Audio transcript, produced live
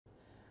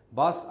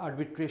Bus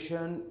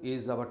arbitration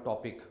is our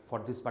topic for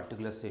this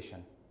particular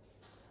session.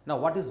 Now,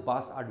 what is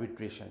bus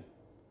arbitration?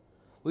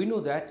 We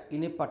know that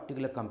in a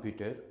particular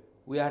computer,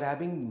 we are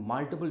having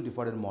multiple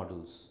different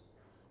modules,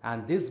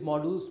 and these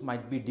modules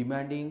might be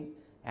demanding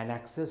an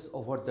access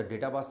over the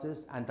data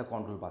buses and the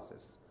control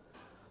buses.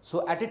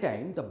 So, at a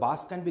time, the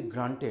bus can be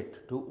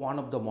granted to one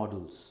of the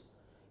modules.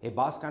 A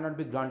bus cannot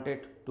be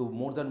granted to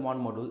more than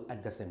one module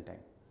at the same time.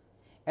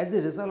 As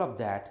a result of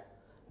that,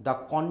 the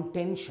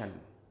contention,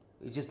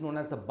 which is known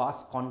as the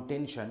bus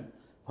contention,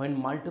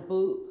 when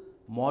multiple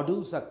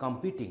modules are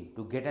competing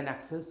to get an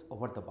access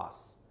over the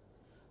bus.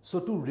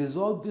 So, to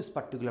resolve this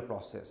particular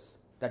process,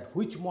 that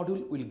which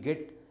module will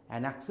get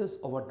an access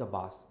over the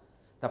bus,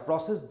 the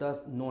process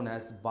thus known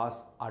as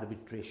bus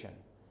arbitration,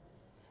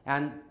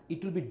 and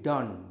it will be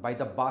done by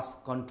the bus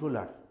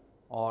controller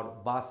or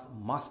bus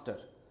master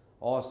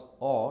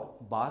or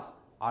bus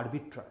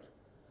arbiter.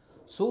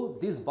 So,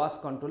 this bus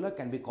controller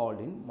can be called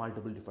in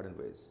multiple different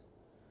ways.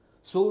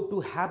 So,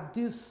 to have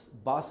this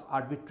bus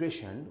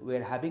arbitration, we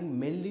are having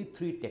mainly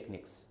three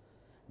techniques: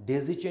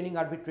 daisy chaining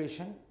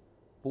arbitration,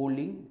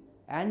 polling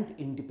and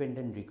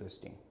independent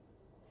requesting.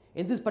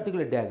 In this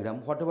particular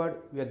diagram, whatever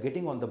we are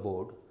getting on the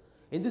board,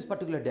 in this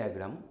particular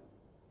diagram,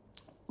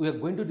 we are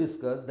going to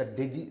discuss the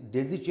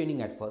daisy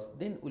chaining at first,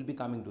 then we will be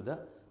coming to the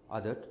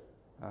other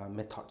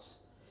methods.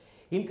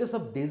 In case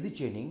of daisy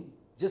chaining,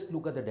 just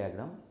look at the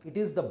diagram. It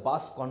is the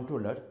bus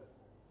controller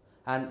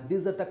and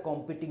these are the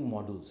competing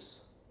modules.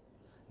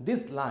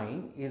 This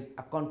line is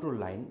a control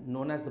line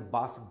known as the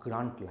bus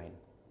grant line,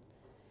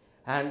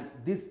 and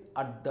these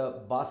are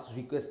the bus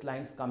request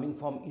lines coming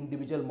from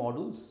individual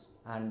modules,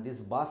 and this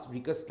bus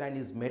request line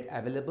is made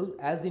available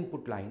as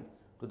input line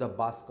to the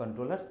bus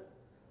controller.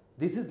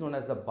 This is known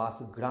as the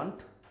bus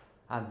grant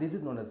and this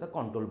is known as the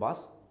control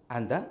bus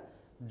and the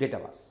data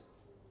bus.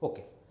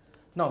 Okay.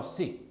 Now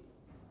see,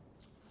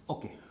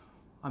 okay,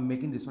 I am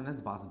making this one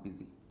as bus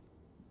busy.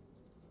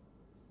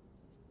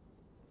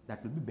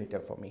 That will be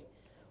better for me.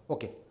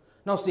 Okay.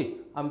 Now see,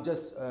 I am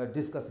just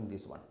discussing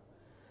this one.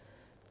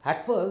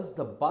 At first,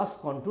 the bus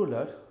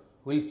controller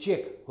will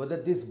check whether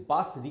this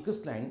bus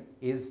request line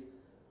is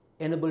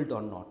enabled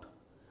or not.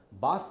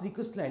 Bus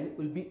request line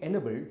will be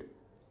enabled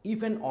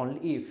if and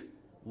only if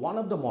one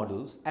of the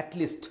modules, at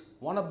least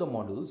one of the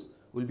modules,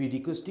 will be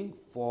requesting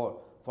for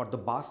the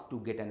bus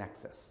to get an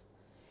access.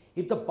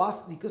 If the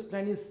bus request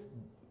line is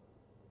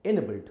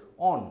enabled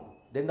on,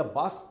 then the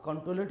bus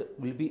controller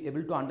will be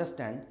able to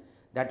understand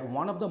that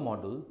one of the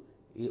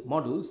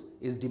modules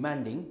is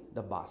demanding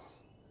the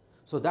bus.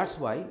 So that's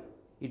why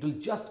it will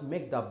just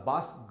make the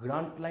bus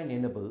grant line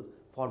enable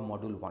for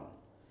module 1.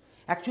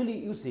 Actually,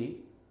 you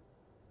see,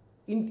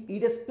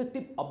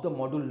 irrespective of the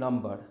module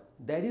number,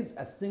 there is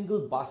a single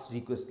bus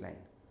request line.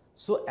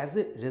 So as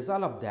a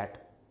result of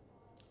that,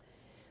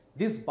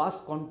 this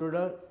bus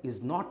controller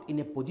is not in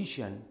a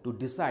position to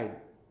decide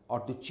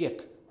or to check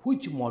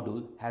which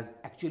module has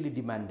actually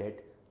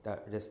demanded the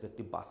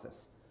respective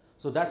buses.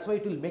 So that's why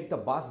it will make the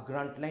bus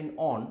grant line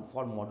on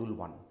for module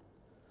 1.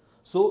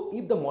 So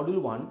if the module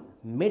 1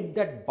 made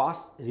that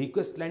bus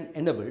request line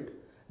enabled,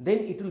 then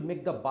it will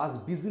make the bus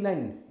busy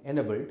line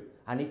enabled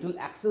and it will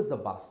access the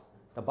bus.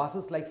 The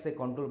buses like say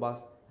control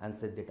bus and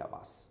say data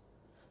bus.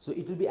 So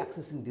it will be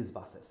accessing these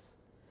buses,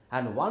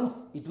 and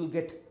once it will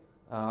get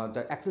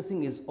the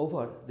accessing is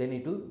over, then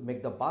it will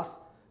make the bus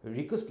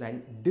request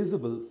line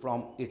disable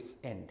from its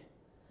end.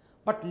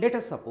 But let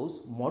us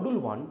suppose module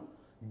 1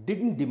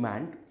 didn't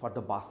demand for the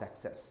bus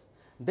access,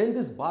 then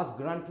this bus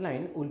grant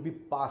line will be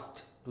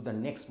passed to the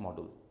next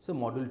module. So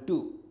module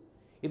 2.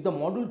 If the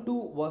module 2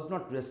 was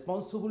not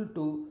responsible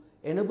to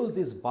enable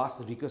this bus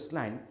request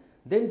line,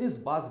 then this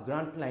bus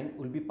grant line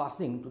will be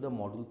passing to the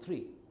module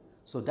 3.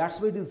 So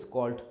that's why it is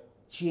called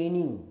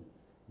chaining,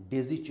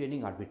 daisy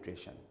chaining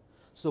arbitration.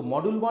 So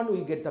module 1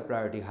 will get the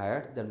priority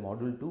higher than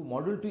module 2.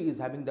 Module 2 is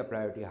having the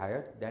priority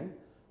higher than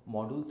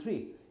module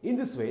 3. In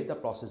this way, the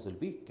process will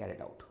be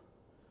carried out.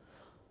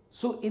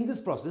 So in this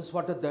process,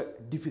 what are the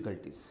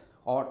difficulties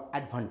or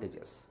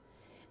advantages?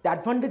 The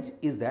advantage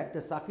is that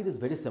the circuit is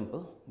very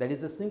simple. There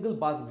is a single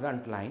bus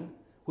grant line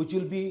which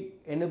will be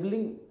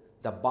enabling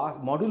the bus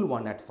module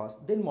 1 at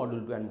first, then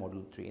module 2 and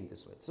module 3 in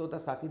this way. So the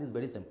circuit is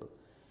very simple.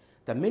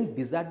 The main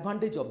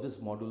disadvantage of this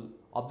module,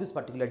 of this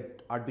particular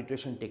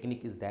arbitration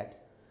technique, is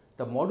that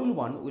the module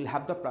 1 will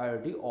have the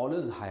priority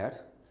always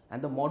higher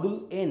and the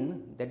module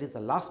N, that is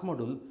the last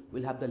module,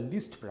 will have the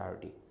least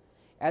priority.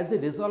 As a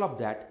result of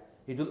that,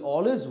 it will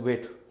always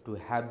wait to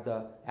have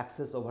the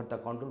access over the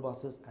control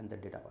buses and the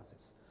data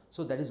buses.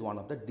 So that is one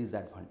of the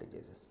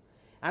disadvantages.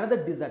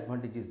 Another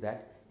disadvantage is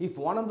that if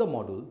one of the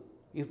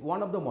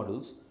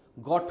modules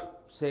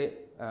got say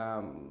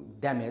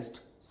damaged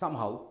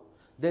somehow,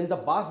 then the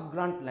bus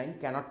grant line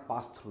cannot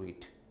pass through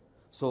it.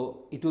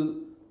 So it will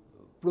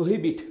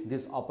prohibit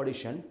this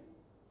operation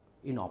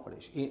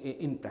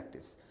in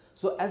practice.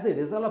 So as a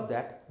result of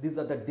that, these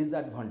are the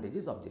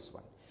disadvantages of this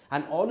one.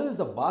 And always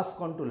the bus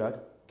controller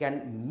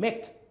can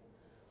make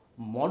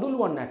module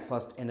 1 at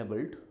first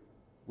enabled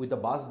with the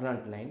bus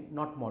grant line,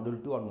 not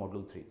module 2 or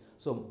module 3.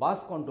 So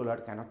bus controller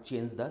cannot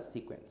change the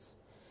sequence.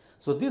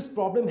 So this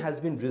problem has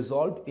been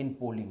resolved in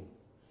polling.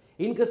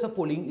 In case of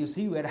polling, you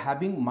see we are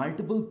having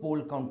multiple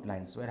pole count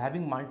lines. We are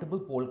having multiple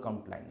pole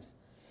count lines,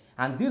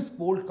 and these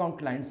pole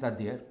count lines are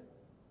there.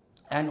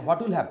 And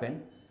what will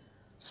happen?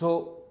 So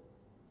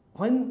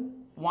when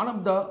one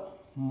of the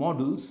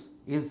modules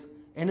is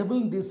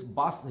enabling this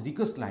bus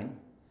request line,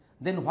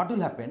 then what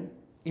will happen?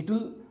 It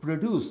will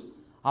produce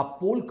a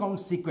pole count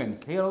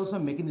sequence. Here also I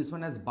am making this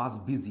one as bus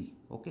busy.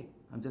 Okay,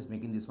 I am just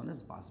making this one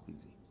as bus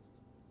busy.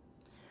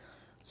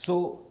 So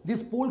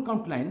these pole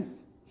count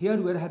lines, here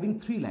we are having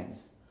 3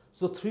 lines.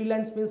 So 3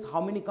 lines means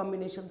how many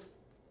combinations?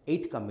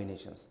 8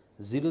 combinations.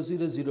 0,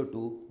 0, 0,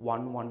 2,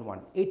 1, 1,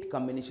 1. 8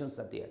 combinations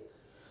are there.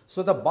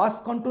 So the bus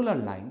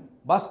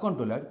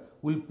controller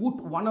will put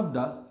one of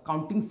the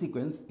counting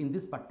sequence in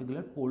this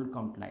particular pole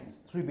count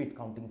lines, 3-bit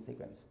counting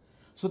sequence.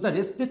 So the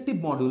respective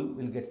module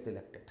will get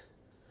selected.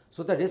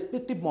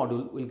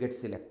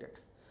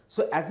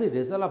 So as a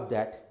result of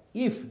that,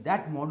 if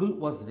that module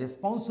was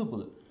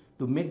responsible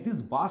to make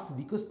this bus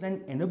request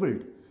line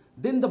enabled,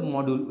 then the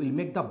module will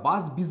make the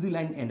bus busy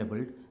line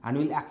enabled and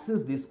will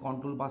access this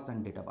control bus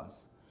and data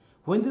bus.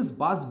 When this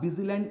bus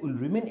busy line will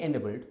remain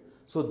enabled,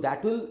 so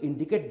that will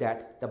indicate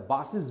that the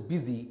bus is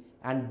busy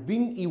and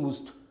being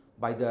used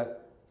by the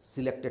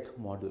selected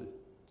module.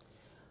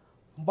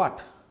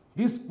 But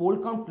these pole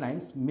count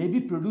lines may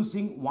be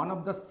producing one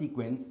of the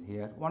sequences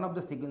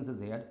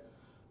here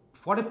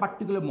for a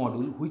particular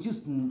module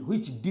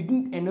which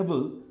didn't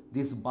enable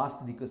this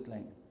bus request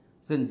line.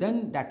 So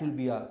then that will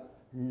be a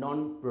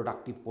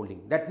non-productive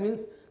polling. That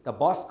means the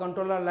bus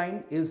controller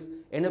line is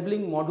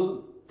enabling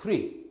module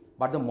 3,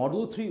 but the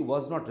module 3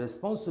 was not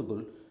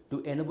responsible to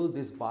enable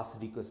this bus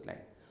request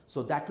line.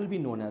 So that will be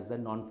known as the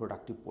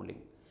non-productive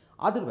polling.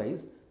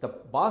 Otherwise, the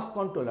bus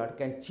controller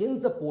can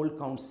change the pole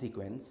count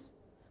sequence,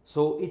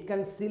 so it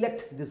can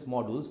select these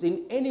modules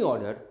in any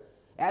order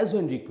as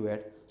when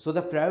required. So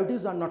the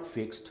priorities are not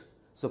fixed.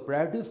 So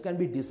priorities can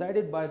be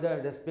decided by the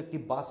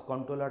respective bus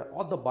controller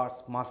or the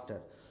bus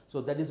master.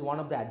 So that is one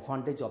of the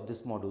advantage of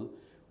this module,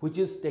 which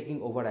is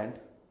taking overhand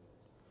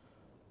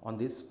on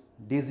this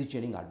daisy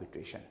chaining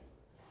arbitration.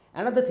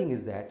 Another thing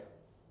is that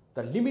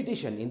the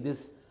limitation in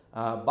this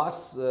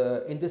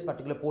in this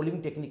particular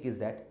polling technique is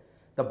that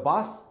the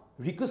bus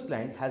request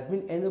line has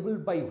been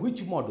enabled by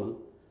which module,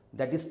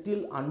 that is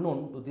still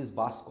unknown to this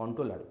bus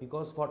controller,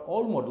 because for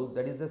all modules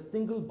that is a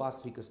single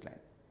bus request line.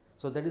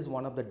 So that is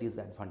one of the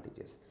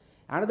disadvantages.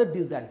 Another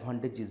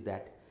disadvantage is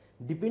that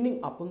depending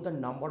upon the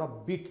number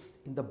of bits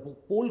in the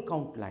pole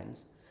count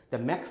lines, the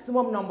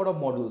maximum number of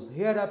modules,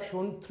 here I have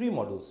shown 3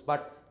 modules,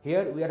 but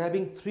here we are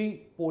having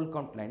 3 pole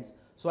count lines.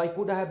 So I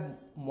could have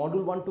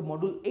module 1 to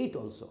module 8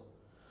 also.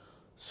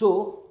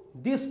 So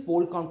these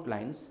pole count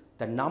lines,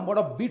 the number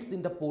of bits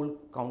in the pole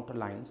count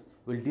lines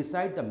will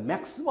decide the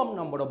maximum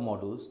number of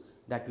modules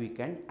that we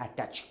can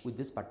attach with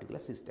this particular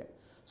system.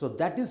 So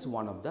that is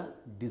one of the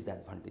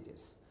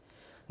disadvantages.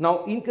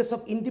 Now in case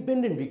of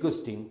independent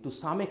requesting, to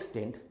some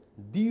extent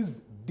these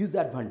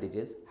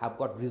disadvantages have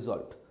got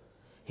resolved.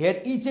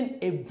 Here each and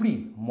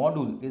every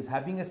module is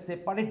having a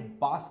separate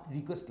bus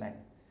request line,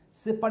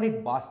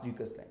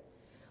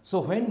 So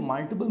when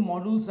multiple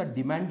modules are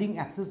demanding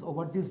access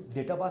over this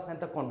data bus and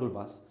the control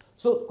bus,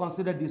 so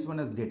consider this one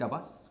as data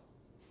bus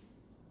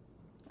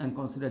and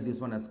consider this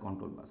one as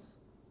control bus.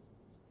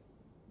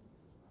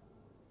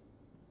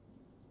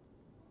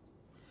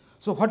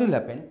 So what will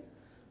happen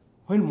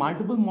when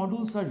multiple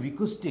modules are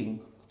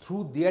requesting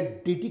through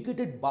their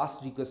dedicated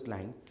bus request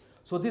line?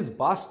 So this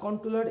bus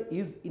controller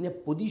is in a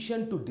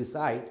position to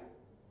decide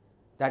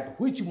that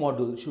which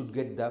module should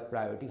get the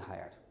priority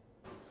higher.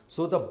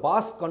 So the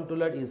bus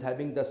controller is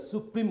having the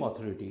supreme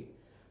authority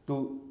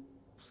to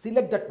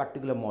select that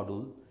particular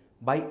module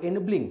by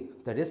enabling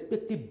the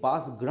respective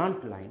bus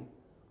grant line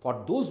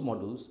for those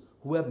modules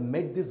who have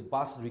made this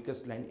bus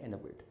request line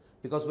enabled,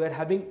 because we are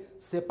having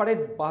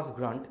separate bus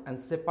grant and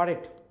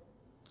separate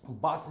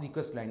bus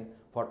request line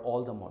for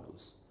all the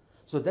modules.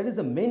 So that is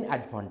the main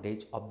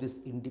advantage of this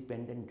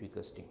independent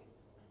requesting.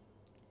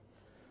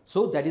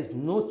 So there is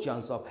no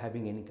chance of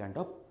having any kind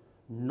of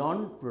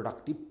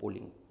non-productive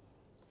polling.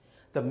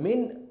 The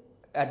main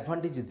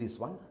advantage is this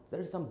one.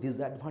 There are some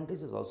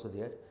disadvantages also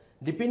there.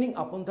 Depending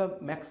upon the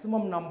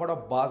maximum number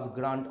of bus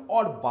grant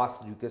or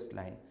bus request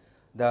line,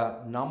 the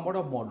number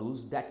of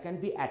modules that can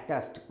be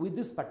attached with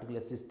this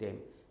particular system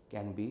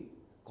can be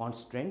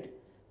constrained,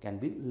 can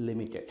be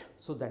limited.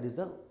 So that is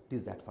a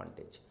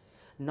disadvantage.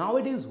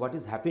 Nowadays what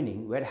is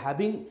happening, we are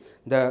having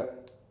the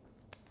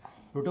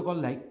protocol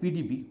like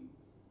PDB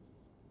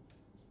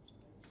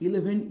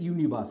 11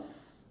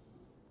 Unibus.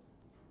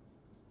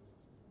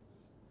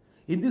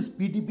 In this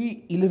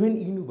PDB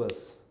 11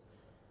 Unibus,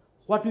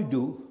 what we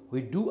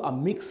do a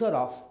mixture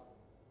of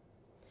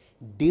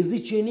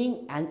daisy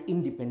chaining and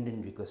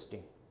independent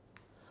requesting.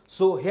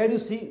 So here you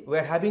see we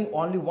are having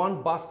only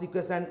one bus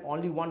request and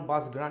only one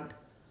bus grant.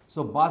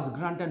 So bus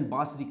grant and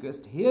bus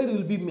request, here we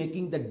will be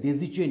making the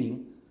daisy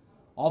chaining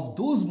of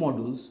those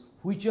modules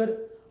which are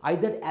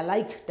either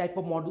alike type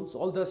of modules,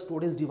 all the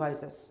storage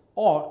devices,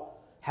 or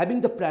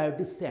having the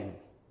priority same.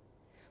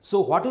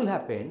 So what will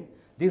happen,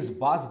 this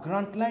bus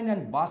grant line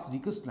and bus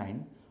request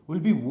line will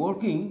be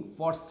working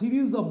for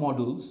series of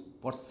modules,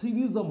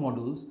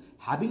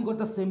 having got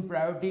the same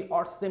priority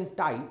or same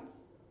type.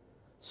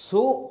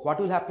 So what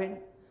will happen,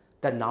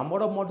 the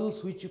number of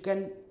modules which you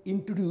can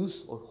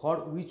introduce or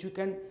which you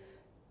can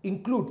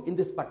include in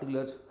this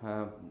particular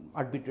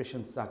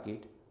arbitration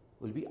circuit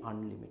will be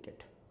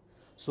unlimited.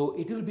 So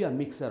it will be a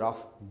mixture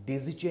of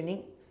daisy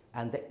chaining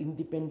and the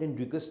independent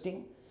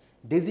requesting.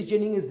 Daisy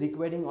chaining is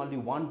requiring only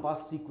one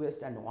bus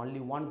request and only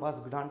one bus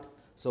grant.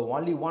 So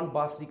only one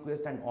bus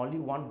request and only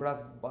one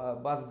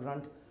bus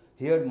grant.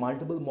 Here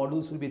multiple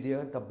modules will be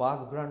there. The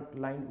bus grant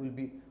line will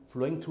be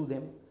flowing through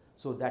them.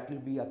 So that will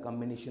be a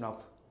combination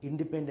of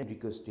independent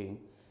requesting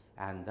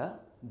and the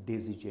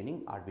daisy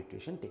chaining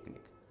arbitration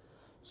technique.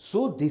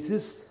 So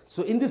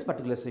in this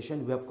particular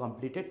session we have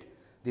completed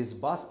this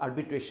bus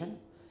arbitration.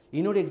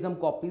 In your exam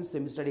copies,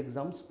 semester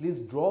exams,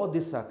 please draw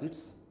these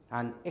circuits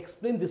and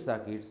explain these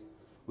circuits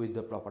with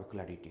the proper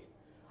clarity.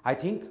 I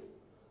think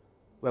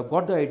we have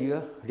got the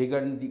idea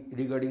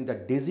regarding the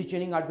daisy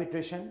chaining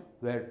arbitration,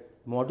 where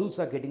modules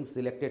are getting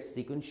selected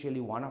sequentially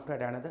one after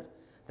another.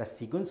 The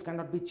sequence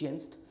cannot be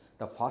changed.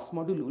 The first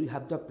module will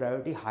have the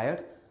priority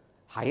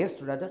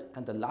highest rather,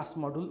 and the last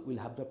module will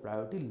have the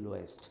priority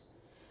lowest.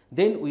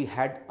 Then we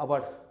had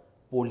our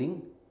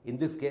polling. In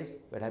this case,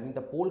 we are having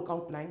the poll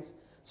count lines.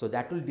 So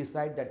that will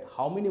decide that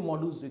how many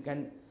modules we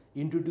can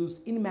introduce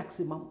in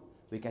maximum.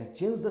 We can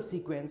change the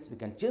sequence, we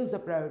can change the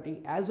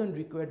priority as when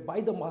required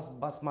by the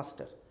bus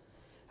master.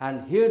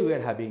 And here we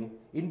are having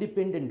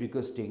independent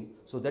requesting.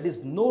 So that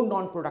is no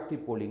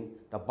non-productive polling.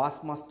 The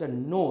bus master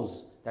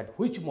knows that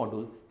which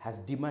module has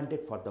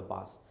demanded for the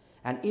bus.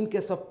 And in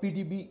case of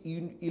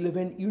PDB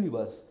 11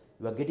 universe,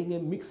 we are getting a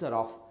mixture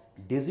of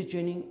daisy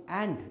chaining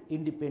and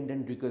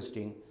independent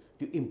requesting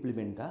to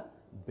implement the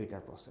better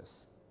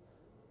process.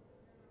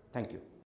 Thank you.